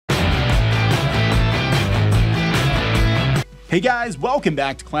Hey guys, welcome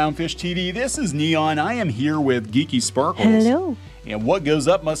back to Clownfish TV. This is Neon. I am here with Geeky Sparkles. Hello. And what goes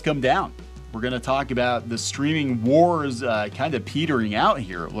up must come down. We're going to talk about the streaming wars kind of petering out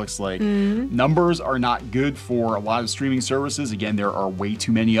here, it looks like. Numbers are not good for a lot of streaming services. Again, there are way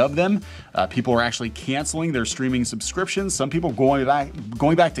too many of them. People are actually canceling their streaming subscriptions. Some people going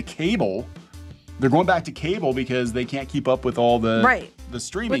back to cable. They're going back to cable because they can't keep up with all the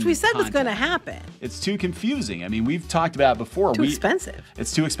streaming. Which we said content. was going to happen. It's too confusing. I mean, we've talked about it before. Too expensive.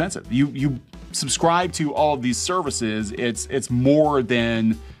 It's too expensive. You subscribe to all of these services. It's more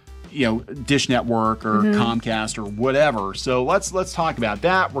than, you know, Dish Network or Comcast or whatever. So let's talk about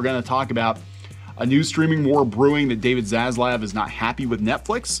that. We're going to talk about a new streaming war brewing that David Zaslav is not happy with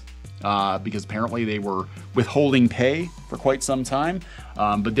Netflix. Because apparently they were withholding pay for quite some time.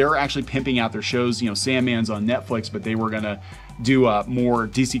 But they're actually pimping out their shows. You know, Sandman's on Netflix, but they were going to do more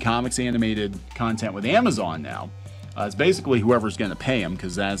DC Comics animated content with Amazon now. It's basically whoever's going to pay him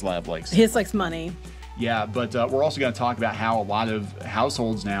because Zaslav likes... He likes money. Yeah, but we're also going to talk about how a lot of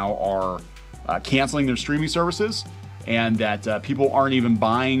households now are canceling their streaming services and that people aren't even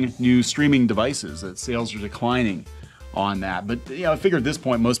buying new streaming devices, that sales are declining on that. But you know, I figure at this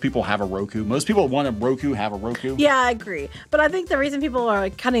point most people have a Roku. Most people want a Roku have a Roku. Yeah, I agree. But I think the reason people are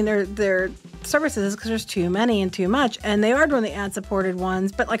cutting their services is because there's too many and too much, and they are doing the ad-supported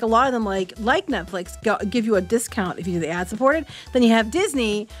ones. But like a lot of them, like Netflix, give you a discount if you do the ad-supported. Then you have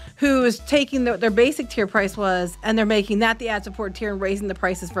Disney, who is taking their basic tier price was, and they're making that the ad-supported tier and raising the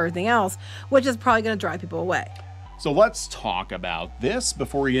prices for everything else, which is probably going to drive people away. So let's talk about this.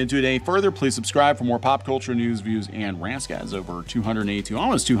 Before we get into it any further, please subscribe for more pop culture news, views, and rants, guys. Over 282,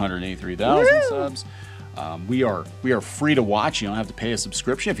 almost 283,000 subs. We are free to watch. You don't have to pay a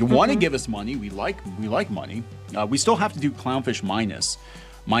subscription. If you want to give us money, we like money. We still have to do Clownfish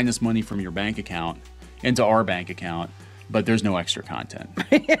minus money from your bank account into our bank account. But there's no extra content.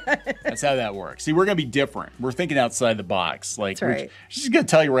 That's how that works. See, we're going to be different. We're thinking outside the box. Like, that's right. We're just going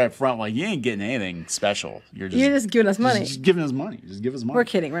to tell you right up front, like, you ain't getting anything special. You're just giving us money. Just giving us money. Just give us money. We're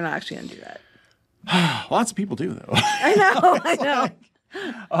kidding. We're not actually going to do that. Lots of people do, though. I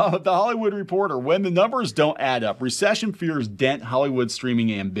know. The Hollywood Reporter. When the numbers don't add up, recession fears dent Hollywood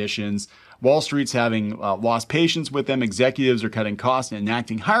streaming ambitions. Wall Street's having lost patience with them. Executives are cutting costs and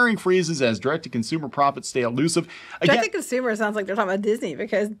enacting hiring freezes as direct-to-consumer profits stay elusive. Direct-to-consumer sounds like they're talking about Disney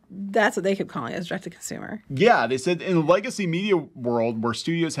because that's what they keep calling it, as direct-to-consumer. Yeah, they said in the legacy media world where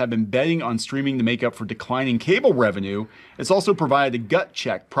studios have been betting on streaming to make up for declining cable revenue, it's also provided a gut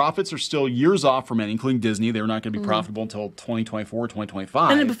check. Profits are still years off from any, including Disney. They're not going to be profitable until 2024,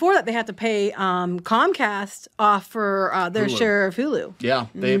 2025. And then before that, they had to pay Comcast off for their share of Hulu. Yeah,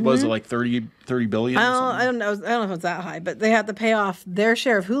 it was like 30 billion. I don't know if it's that high, but they had to pay off their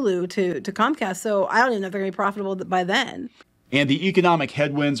share of Hulu to Comcast. So I don't even know if they're going to be profitable by then. And the economic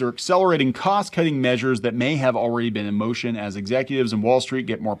headwinds are accelerating cost-cutting measures that may have already been in motion as executives in Wall Street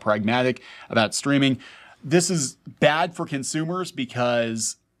get more pragmatic about streaming. This is bad for consumers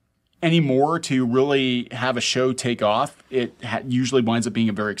because anymore to really have a show take off, it usually winds up being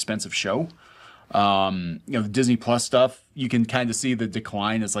a very expensive show. You know, the Disney Plus stuff, you can kind of see the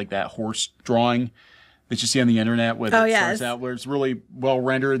decline. It's like that horse drawing that you see on the internet with starts out where it's really well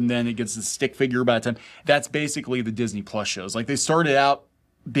rendered and then it gets the stick figure by the time. That's basically the Disney Plus shows. Like they started out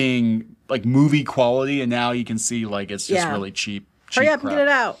being like movie quality and now you can see like it's just really cheap. Hurry up and get it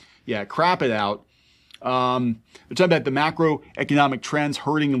out. Yeah, crap it out. They're talking about the macroeconomic trends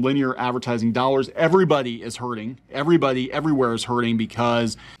hurting linear advertising dollars. Everybody is hurting. Everybody everywhere is hurting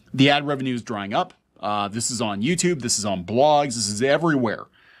because the ad revenue is drying up. This is on YouTube. This is on blogs. This is everywhere.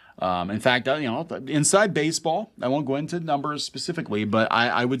 In fact, you know, inside baseball, I won't go into numbers specifically, but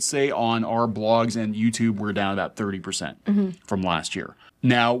I would say on our blogs and YouTube, we're down about 30% from last year.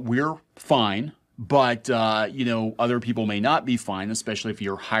 Now, we're fine, but, you know, other people may not be fine, especially if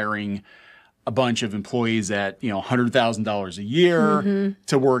you're hiring a bunch of employees at, you know, $100,000 a year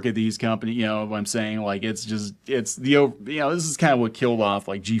to work at these companies. You know what I'm saying? Like, it's the, you know, this is kind of what killed off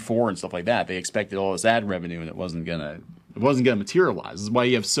like G4 and stuff like that. They expected all this ad revenue and it wasn't gonna materialize. This is why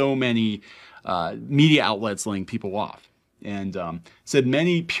you have so many media outlets laying people off. And said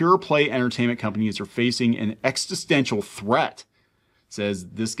many pure play entertainment companies are facing an existential threat. Says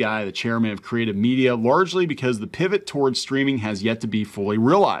this guy, the chairman of creative media, largely because the pivot towards streaming has yet to be fully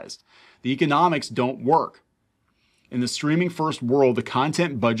realized. The economics don't work. In the streaming first world, the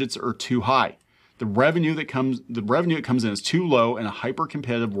content budgets are too high. The revenue that comes in is too low in a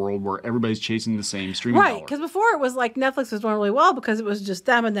hyper-competitive world where everybody's chasing the same streaming Right, dollar. because before it was like Netflix was doing really well because it was just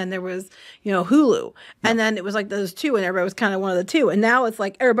them, and then there was, Hulu. And then it was like those two, and everybody was kind of one of the two. And now it's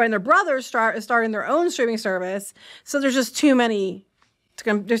like everybody and their brothers is starting their own streaming service. So there's just too many,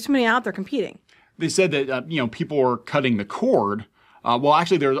 there's too many out there competing. They said that, people are cutting the cord. Well,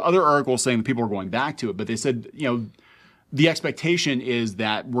 actually, there's other articles saying that people are going back to it, but they said, the expectation is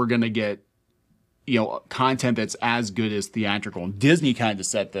that we're going to get content that's as good as theatrical. And Disney kind of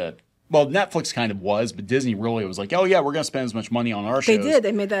set Netflix kind of was, but Disney really was like, oh yeah, we're going to spend as much money on our shows. They did.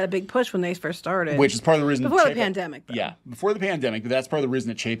 They made that a big push when they first started. Which is part of the reason. Before the pandemic, though. Yeah, before the pandemic. But that's part of the reason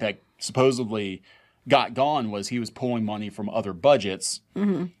that Chapek supposedly got gone was he was pulling money from other budgets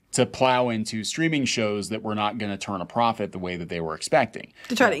to plow into streaming shows that were not going to turn a profit the way that they were expecting.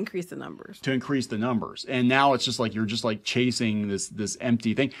 To try to increase the numbers. To increase the numbers. And now it's just like you're just like chasing this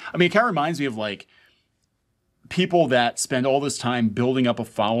empty thing. I mean, it kind of reminds me of like people that spend all this time building up a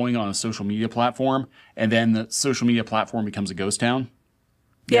following on a social media platform, and then the social media platform becomes a ghost town.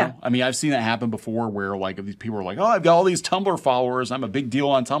 Yeah. I mean, I've seen that happen before where like these people are like, oh, I've got all these Tumblr followers. I'm a big deal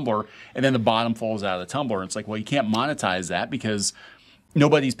on Tumblr. And then the bottom falls out of the Tumblr. And it's like, well, you can't monetize that because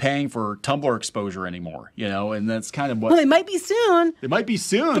nobody's paying for Tumblr exposure anymore, and that's kind of what... Well, it might be soon. It might be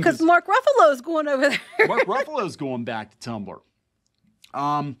soon. Because Mark Ruffalo's going over there. Mark Ruffalo's going back to Tumblr.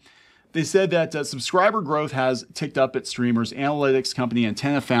 They said that subscriber growth has ticked up at streamers. Analytics company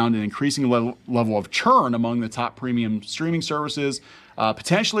Antenna found an increasing level of churn among the top premium streaming services,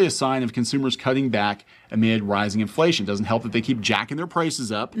 potentially a sign of consumers cutting back amid rising inflation. Doesn't help that they keep jacking their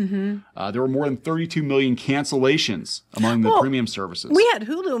prices up. There were more than 32 million cancellations among the premium services. We had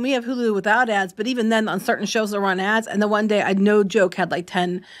Hulu, and we have Hulu without ads, but even then on certain shows that run ads, and the one day, I no joke, had like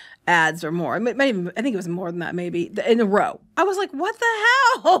 10 ads or more. I think it was more than that, maybe, in a row. I was like, what the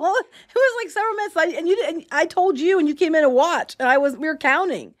hell? It was like several minutes, and I told you, and you came in to watch, and we were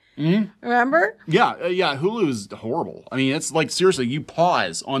counting. Remember? Yeah, Hulu is horrible. I mean, it's like, seriously, you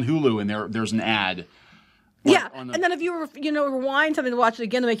pause on Hulu and there's an ad. Yeah, and then if you rewind something to watch it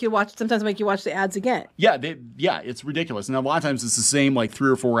again, sometimes make you watch the ads again. Yeah, it's ridiculous. And a lot of times it's the same like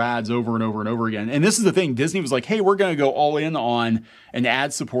 3 or 4 ads over and over and over again. And this is the thing, Disney was like, hey, we're going to go all in on an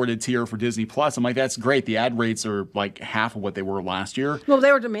ad-supported tier for Disney Plus. I'm like, that's great. The ad rates are like half of what they were last year. Well,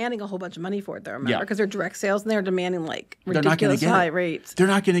 they were demanding a whole bunch of money for it, though, remember? Because they're direct sales, and they were demanding like ridiculous high rates. They're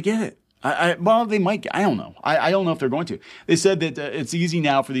not going to get it. Well, they might. I don't know. I don't know if they're going to. They said that it's easy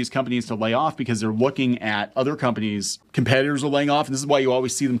now for these companies to lay off because they're looking at other companies. Competitors are laying off, and this is why you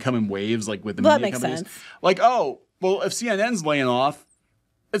always see them come in waves, like with the media companies. That makes sense. Like, oh, well, if CNN's laying off,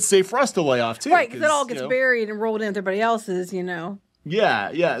 it's safe for us to lay off too. Right, because it all gets buried and rolled in with everybody else's,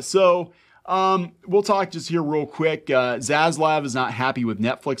 Yeah. So we'll talk just here real quick. Zaslav is not happy with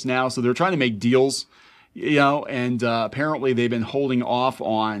Netflix now, so they're trying to make deals. And apparently they've been holding off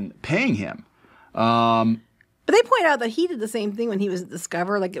on paying him. But they point out that he did the same thing when he was at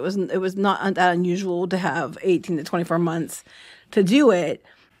Discover. Like it was not that unusual to have 18 to 24 months to do it.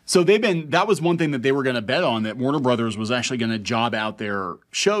 So that was one thing that they were going to bet on, that Warner Brothers was actually going to job out their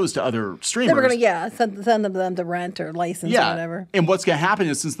shows to other streamers. They were going to, send them to rent or license or whatever. And what's going to happen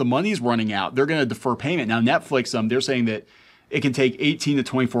is since the money's running out, they're going to defer payment. Now Netflix, they're saying that it can take 18 to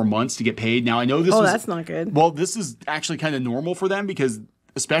 24 months to get paid. Now, I know this that's not good. Well, this is actually kind of normal for them because,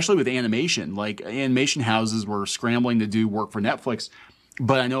 especially with animation, like animation houses were scrambling to do work for Netflix.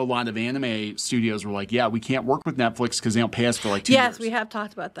 But I know a lot of anime studios were like, yeah, we can't work with Netflix because they don't pay us for like 2 years. Yes, we have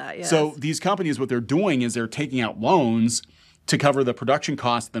talked about that, yes. So these companies, what they're doing is they're taking out loans to cover the production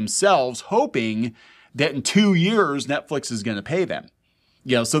costs themselves, hoping that in 2 years, Netflix is going to pay them.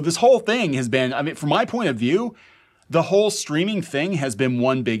 So this whole thing has been, I mean, from my point of view, the whole streaming thing has been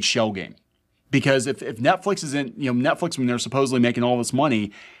one big shell game. Because if Netflix isn't, Netflix, when they're supposedly making all this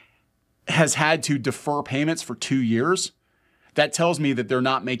money, has had to defer payments for 2 years, that tells me that they're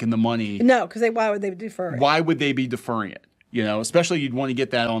not making the money. No, because why would they defer it? Why would they be deferring it? Especially you'd want to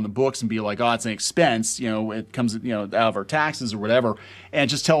get that on the books and be like, oh, it's an expense. It comes, out of our taxes or whatever. And it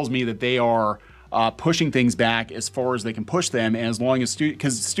just tells me that they are pushing things back as far as they can push them. And as long as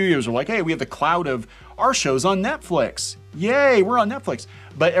because studios are like, hey, we have the clout of our shows on Netflix. Yay, we're on Netflix.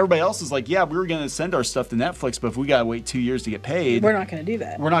 But everybody else is like, yeah, we were going to send our stuff to Netflix, but if we got to wait 2 years to get paid, we're not going to do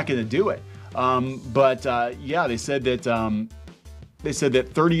that. We're not going to do it. They said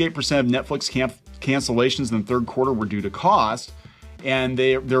that 38% of Netflix cancellations in the third quarter were due to cost. And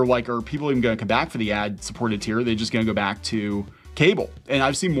they're like, are people even going to come back for the ad-supported tier? They're just going to go back to cable. And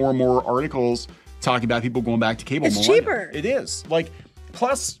I've seen more and more articles talking about people going back to cable. It's cheaper. It is.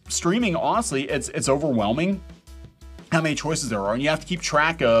 Plus streaming, honestly, it's overwhelming how many choices there are. And you have to keep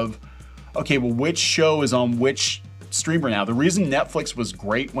track of, okay, well, which show is on which streamer now? The reason Netflix was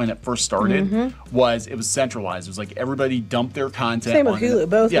great when it first started was it was centralized. It was like everybody dumped their content. Same with Hulu.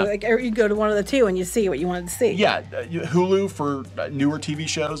 Both. Yeah. Like you go to one of the two and you see what you wanted to see. Yeah, Hulu for newer TV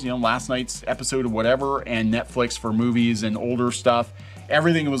shows, last night's episode of whatever, and Netflix for movies and older stuff.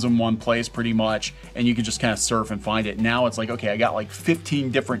 Everything was in one place pretty much, and you could just kind of surf and find it. Now it's like, okay, I got like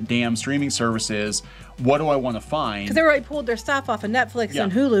 15 different damn streaming services. What do I want to find? Because they already pulled their stuff off of Netflix and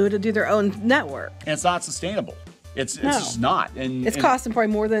Hulu to do their own network. And it's not sustainable. It's just not. And it's costing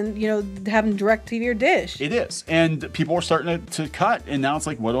probably more than, having direct TV or dish. It is. And people are starting to cut, and now it's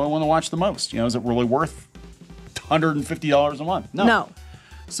like, what do I want to watch the most? Is it really worth $150 a month? No.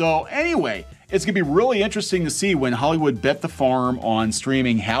 So anyway, it's going to be really interesting to see when Hollywood bet the farm on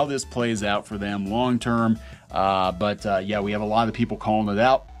streaming, how this plays out for them long term. But we have a lot of people calling it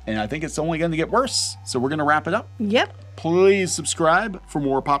out, and I think it's only going to get worse. So we're going to wrap it up. Yep. Please subscribe for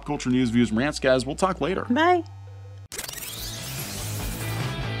more pop culture news, views, and rants, guys. We'll talk later. Bye.